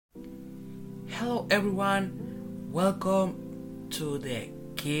Hello everyone, welcome to the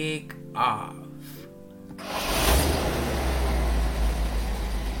Kick Off.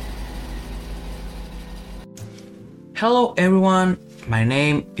 Hello everyone, my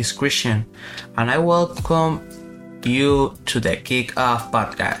name is Christian and I welcome you to the Kick Off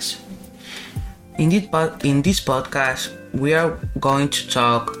podcast. In this podcast, we are going to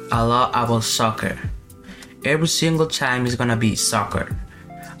talk a lot about soccer. Every single time is gonna be soccer.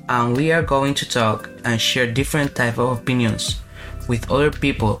 And we are going to talk and share different type of opinions with other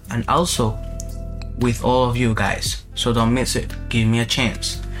people and also with all of you guys. So don't miss it. Give me a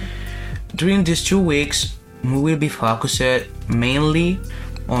chance. During these 2 weeks, we will be focused mainly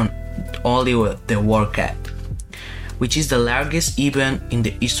on only the World Cup, which is the largest event in the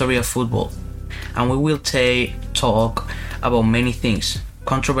history of football. And we will talk about many things,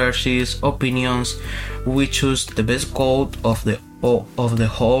 controversies, opinions. We choose the best goal of the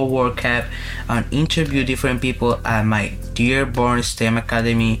whole World Cup and interview different people at my Dearborn STEM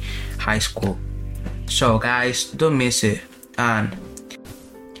Academy High School. So guys, don't miss it. And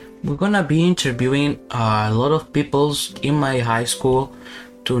we're gonna be interviewing a lot of people in my high school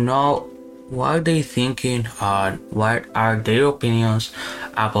to know what they thinking and what are their opinions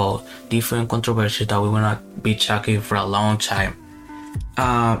about different controversies that we're gonna be talking for a long time.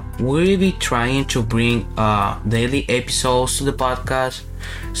 We'll be trying to bring daily episodes to the podcast,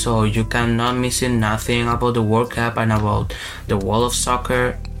 so you cannot miss nothing about the World Cup and about the world of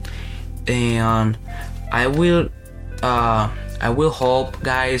soccer. And I will hope,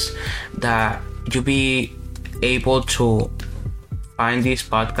 guys, that you be able to find this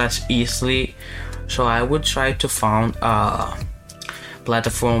podcast easily. So I will try to find a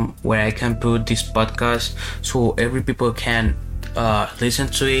platform where I can put this podcast so every people can listen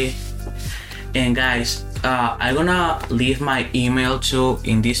to it. And guys, I'm gonna leave my email too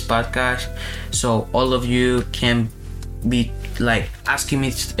in this podcast, so all of you can be like asking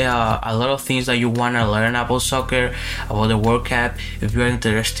me a lot of things that you want to learn about soccer, about the World Cup. If you're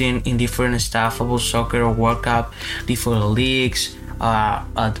interested in different stuff about soccer or World Cup, different leagues,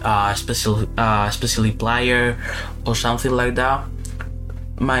 especially player or something like that,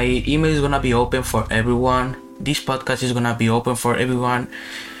 my email is gonna be open for everyone. This podcast is gonna be open for everyone,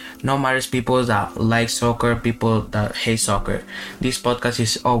 no matter people that like soccer, people that hate soccer. This podcast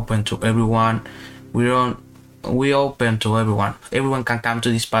is open to everyone. We open to everyone. Everyone can come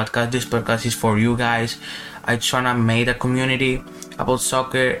to this podcast. This podcast is for you guys. I try to make a community about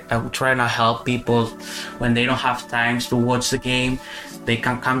soccer. I'm trying to help people when they don't have time to watch the game. They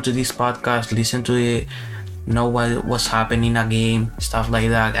can come to this podcast, listen to it, know what's happening in a game, stuff like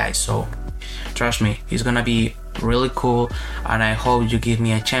that, guys. So trust me, it's gonna be really cool, and I hope you give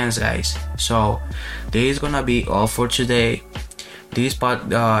me a chance, guys. So this is gonna be all for today. This first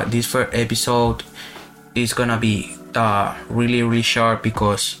episode is gonna be really short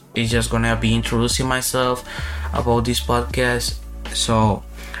because it's just gonna be introducing myself about this podcast. So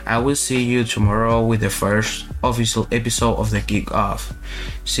I will see you tomorrow with the first official episode of the Kick Off.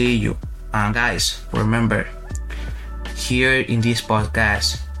 See you. And guys, remember, here in this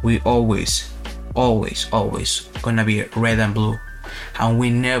podcast, we always gonna be red and blue, and we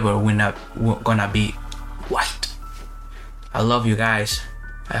never gonna be white. I love you guys.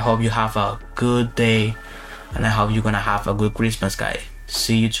 I hope you have a good day, and I hope you're gonna have a good Christmas, guys.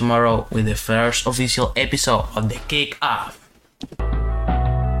 See you tomorrow with the first official episode of the Kick Off.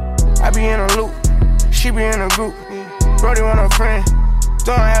 I be in a loop, she be in a group. Brody want a friend,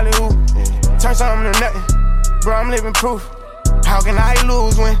 throwing alley-oop. Turn something to nothing, bro, I'm living proof. How can I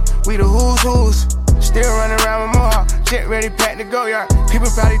lose when we the who's? Still running around with more, jet ready, packed to go, y'all. People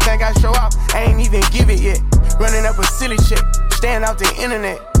probably think I show up, I ain't even give it yet. Running up a silly shit, staying off the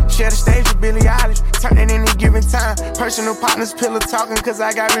internet. Share the stage with Billie Eilish, turn it any given time. Personal partners, pillow talking, cause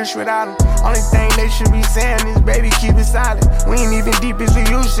I got rich without them. Only thing they should be saying is, baby, keep it silent. We ain't even deep as we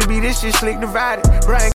used to be, this shit slick divided. Bro,